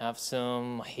 have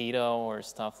some helo or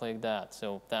stuff like that.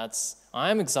 So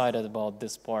I'm excited about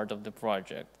this part of the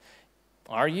project.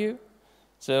 Are you?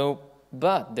 So,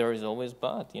 but there is always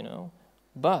but,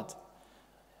 But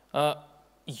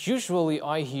usually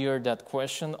I hear that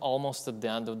question almost at the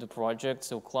end of the project.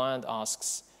 So client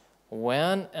asks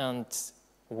when and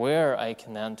where I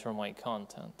can enter my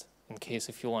content in case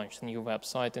if you launch a new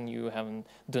website and you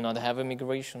do not have a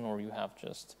migration, or you have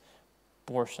just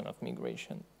portion of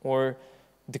migration, or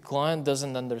the client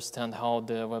doesn't understand how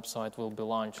the website will be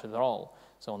launched at all.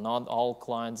 So not all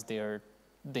clients, they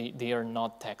are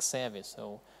not tech savvy.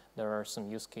 So there are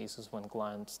some use cases when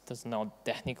clients doesn't know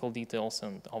technical details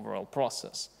and overall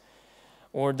process.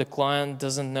 Or the client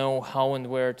doesn't know how and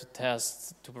where to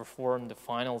test, to perform the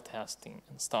final testing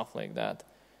and stuff like that.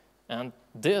 And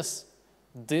this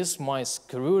might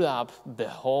screw up the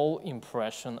whole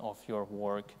impression of your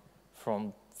work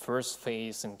from first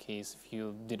phase, in case if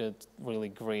you did it really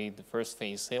great, the first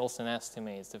phase, sales and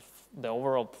estimates, the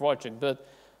overall project. But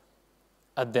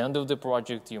at the end of the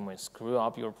project, you may screw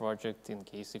up your project in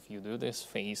case if you do this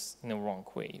phase in the wrong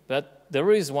way. But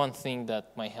there is one thing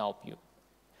that might help you.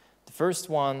 The first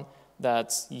one,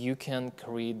 that you can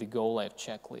create the go-live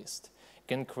checklist.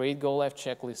 You can create go-live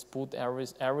checklist, put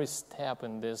every step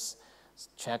in this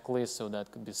checklist, so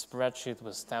that could be spreadsheet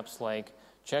with steps like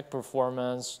check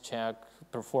performance,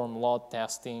 perform load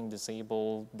testing,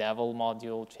 disable devel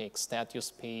module, check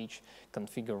status page,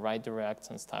 configure right directs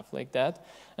and stuff like that.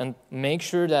 And make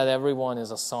sure that everyone is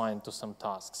assigned to some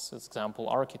tasks. For example,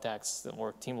 architects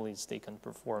or team leads, they can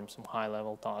perform some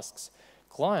high-level tasks.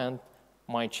 Client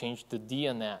might change the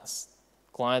DNS.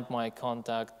 Client might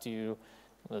contact you,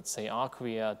 let's say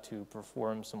Acquia, to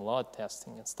perform some load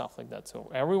testing and stuff like that.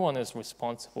 So everyone is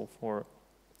responsible for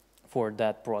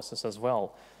that process as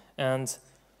well. And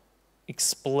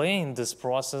explain this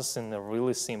process in the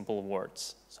really simple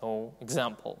words. So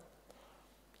example,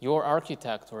 your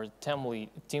architect or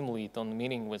team lead on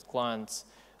meeting with clients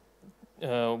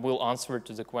will answer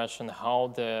to the question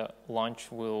how the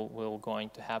launch will going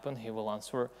to happen. He will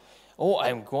answer, oh,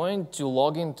 I'm going to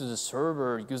log into the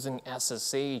server using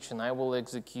SSH, and I will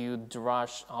execute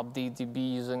drush update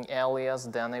DB using alias.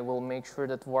 Then I will make sure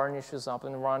that Varnish is up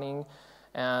and running,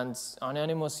 and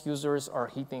anonymous users are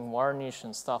hitting Varnish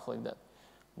and stuff like that.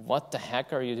 What the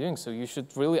heck are you doing? So you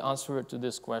should really answer to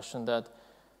this question that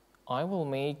I will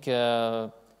make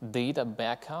a data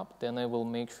backup, then I will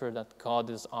make sure that code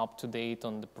is up to date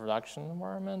on the production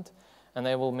environment, and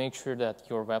I will make sure that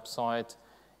your website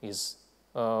is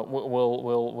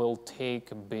will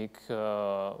take a big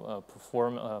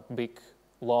big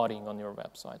loading on your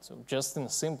website. So just in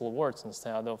simple words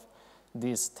instead of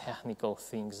these technical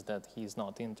things that he's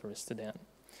not interested in.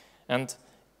 And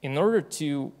in order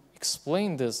to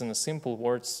explain this in simple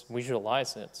words,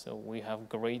 visualize it. So we have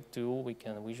a great tool. We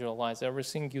can visualize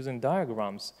everything using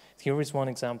diagrams. Here is one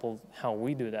example how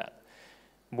we do that.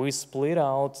 We split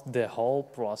out the whole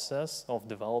process of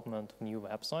development of new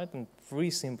website in 3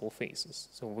 simple phases.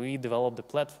 So we develop the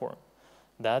platform.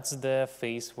 That's the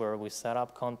phase where we set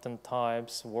up content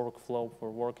types, workflow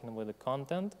for working with the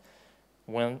content.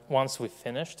 Once we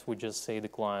finished, we just say to the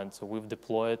client, so we've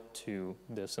deployed to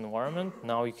this environment.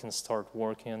 Now you can start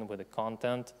working with the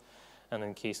content. And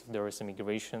in case there is a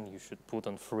migration, you should put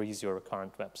on freeze your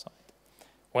current website.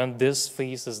 When this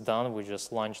phase is done, we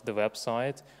just launch the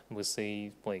website. We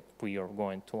say, like, we are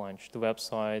going to launch the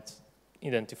website,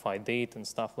 identify date and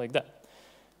stuff like that.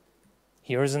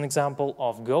 Here is an example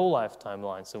of go-live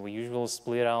timeline. So we usually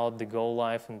split out the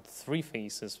go-live into 3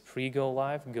 phases: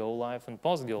 pre-go-live, go-live, and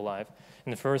post-go-live.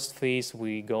 In the first phase,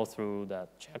 we go through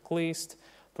that checklist,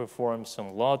 perform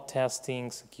some load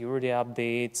testing, security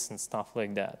updates, and stuff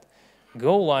like that.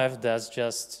 Go-live, that's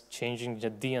just changing the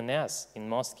DNS. In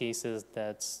most cases,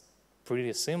 that's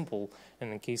pretty simple.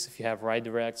 And in case if you have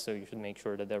redirect, so you should make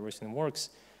sure that everything works.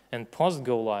 And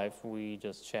post-go-live, we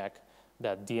just check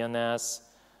that DNS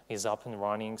is up and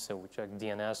running. So we check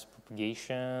DNS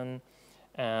propagation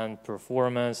and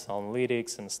performance,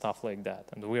 analytics, and stuff like that.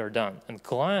 And we are done. And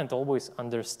client always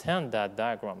understand that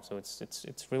diagram. So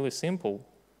it's really simple.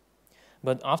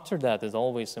 But after that, it's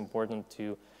always important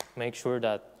to make sure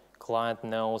that client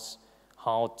knows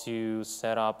how to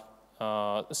set up,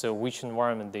 so which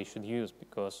environment they should use,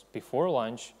 because before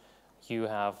launch, you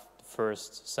have the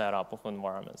first setup of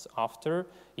environments. After,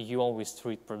 you always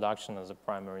treat production as a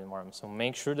primary environment. So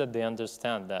make sure that they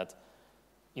understand that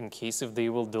in case if they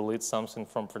will delete something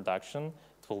from production,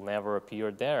 it will never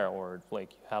appear there, or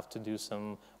like you have to do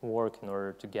some work in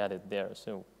order to get it there.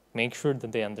 So make sure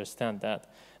that they understand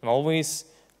that. And always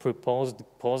propose the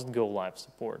post-go-live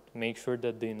support. Make sure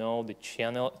that they know the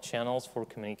channels for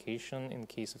communication in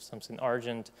case of something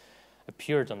urgent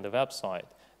appeared on the website.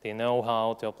 They know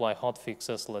how to apply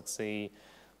hotfixes. Let's say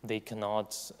they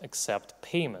cannot accept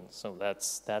payment. So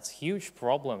that's huge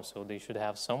problem. So they should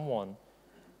have someone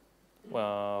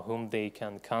whom they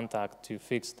can contact to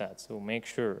fix that. So make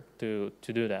sure to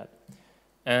do that.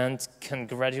 And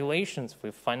congratulations, we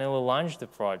finally launched the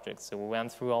project. So we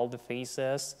went through all the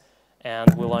phases,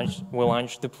 and we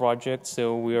launched the project,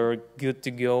 so we are good to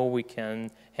go. We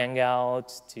can hang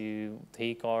out, to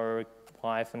take our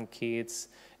wife and kids,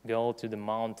 go to the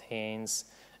mountains,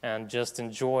 and just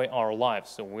enjoy our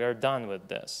lives. So we are done with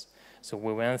this. So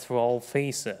we went through all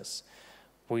phases.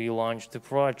 We launched the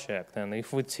project, and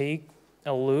if we take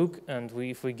a look and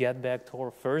if we get back to our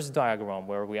first diagram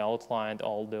where we outlined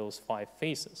all those 5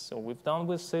 phases. So we've done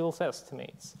with sales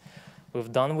estimates.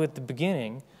 We've done with the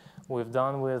beginning. We've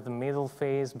done with the middle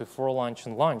phase, before launch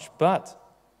and launch, but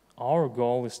our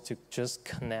goal is to just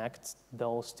connect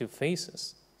those 2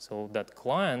 phases so that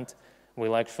client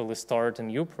will actually start a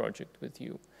new project with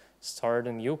you, start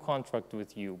a new contract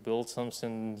with you, build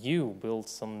something new, build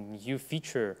some new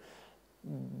feature,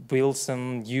 build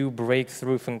some new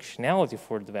breakthrough functionality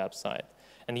for the website.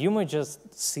 And you might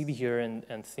just sit here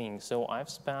and think, so I've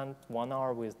spent 1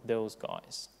 hour with those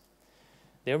guys.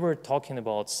 They were talking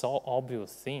about so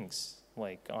obvious things,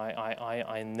 like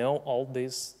I know all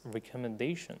these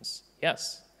recommendations.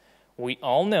 Yes, we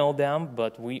all know them,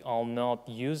 but we all not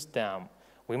use them.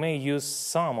 We may use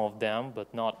some of them,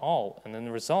 but not all. And in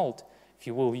the result, if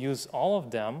you will use all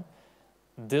of them,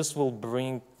 this will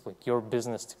bring your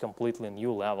business to completely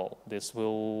new level. This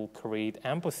will create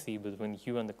empathy between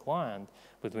you and the client,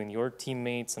 between your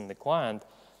teammates and the client,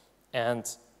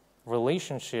 and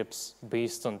relationships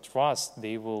based on trust,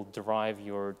 they will drive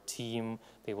your team,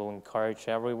 they will encourage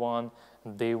everyone,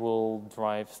 they will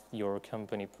drive your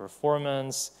company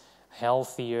performance,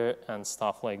 healthier and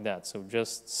stuff like that. So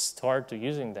just start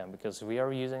using them because we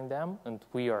are using them and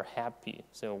we are happy.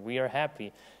 So we are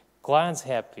happy. Clients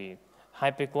happy.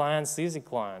 Happy clients, easy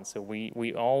clients. So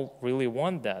we all really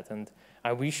want that. And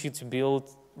I wish you to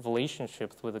build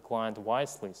relationships with the client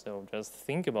wisely. So just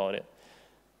think about it.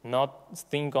 Not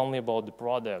think only about the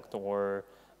product or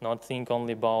not think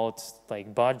only about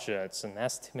like budgets and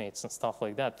estimates and stuff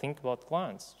like that. Think about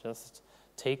clients. Just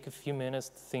take a few minutes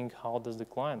to think, how does the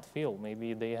client feel?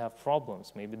 Maybe they have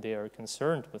problems. Maybe they are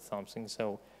concerned with something.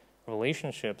 So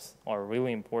relationships are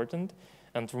really important.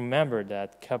 And remember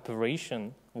that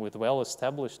cooperation with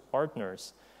well-established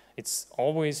partners, it's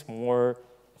always more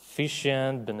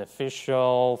efficient,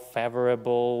 beneficial,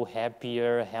 favorable,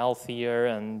 happier, healthier,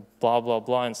 and blah, blah,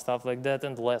 blah, and stuff like that,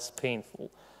 and less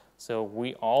painful. So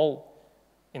we all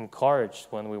encouraged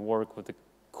when we work with the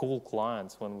cool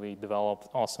clients, when we develop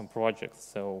awesome projects.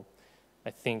 So I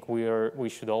think we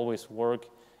should always work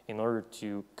in order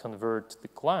to convert the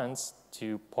clients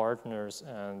to partners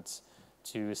and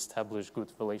to establish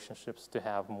good relationships, to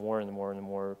have more and more and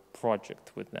more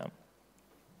projects with them.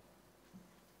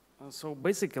 So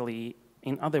basically,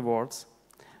 in other words,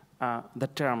 the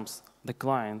terms, the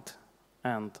client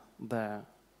and the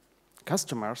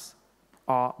customers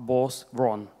are both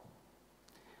wrong.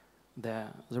 The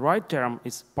right term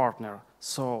is partner.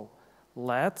 So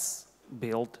let's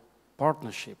build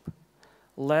partnership.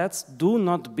 Let's do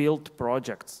not build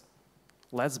projects.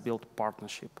 Let's build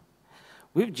partnership.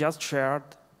 We've just shared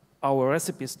our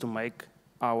recipes to make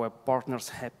our partners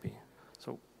happy.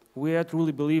 So we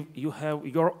truly believe you have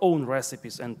your own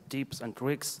recipes and tips and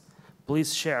tricks.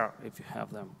 Please share if you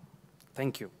have them.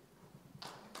 Thank you.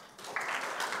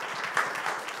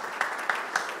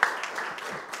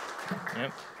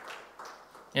 Yep.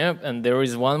 Yep, and there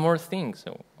is one more thing.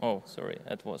 So, oh, sorry,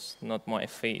 that was not my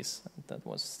face. That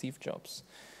was Steve Jobs.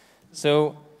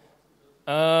 So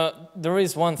there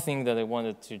is one thing that I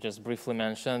wanted to just briefly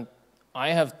mention. I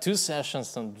have 2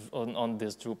 sessions on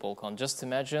this DrupalCon. Just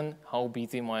imagine how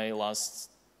busy my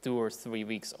last 2 or 3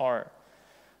 weeks are.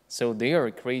 So they are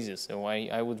crazy. So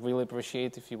I would really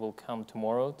appreciate if you will come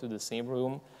tomorrow to the same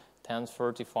room,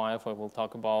 10:45. I will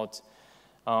talk about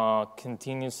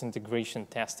continuous integration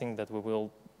testing that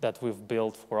we've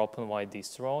built for OpenWide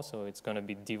distro. So it's going to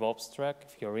be DevOps track.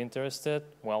 If you're interested,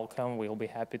 welcome. We'll be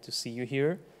happy to see you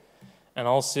here. And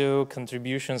also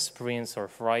contribution sprints or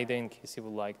Friday in case you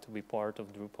would like to be part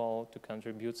of Drupal to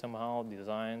contribute somehow,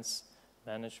 designs,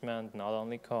 management, not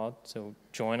only code. So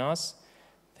join us.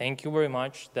 Thank you very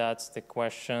much. That's the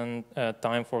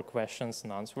time for questions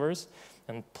and answers.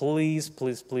 And please,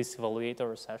 please, please evaluate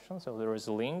our session. So there is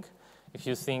a link. If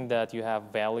you think that you have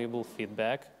valuable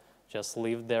feedback, just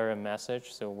leave there a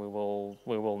message so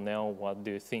we will know what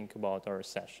do you think about our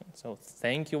session. So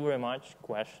thank you very much.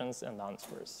 Questions and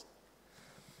answers.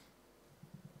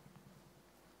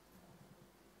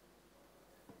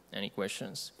 Any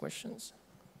questions? Questions?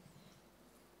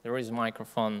 There is a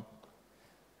microphone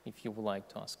if you would like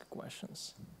to ask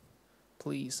questions.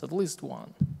 Please, at least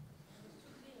one.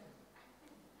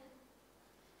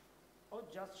 Or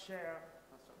just share.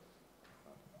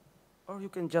 Or you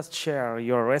can just share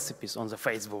your recipes on the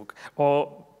Facebook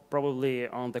or probably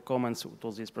on the comments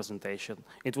to this presentation.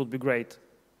 It would be great.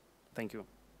 Thank you.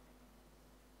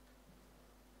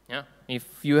 Yeah,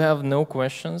 if you have no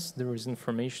questions, there is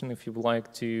information if you would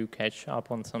like to catch up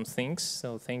on some things.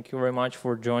 So thank you very much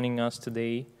for joining us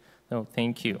today. So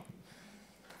thank you.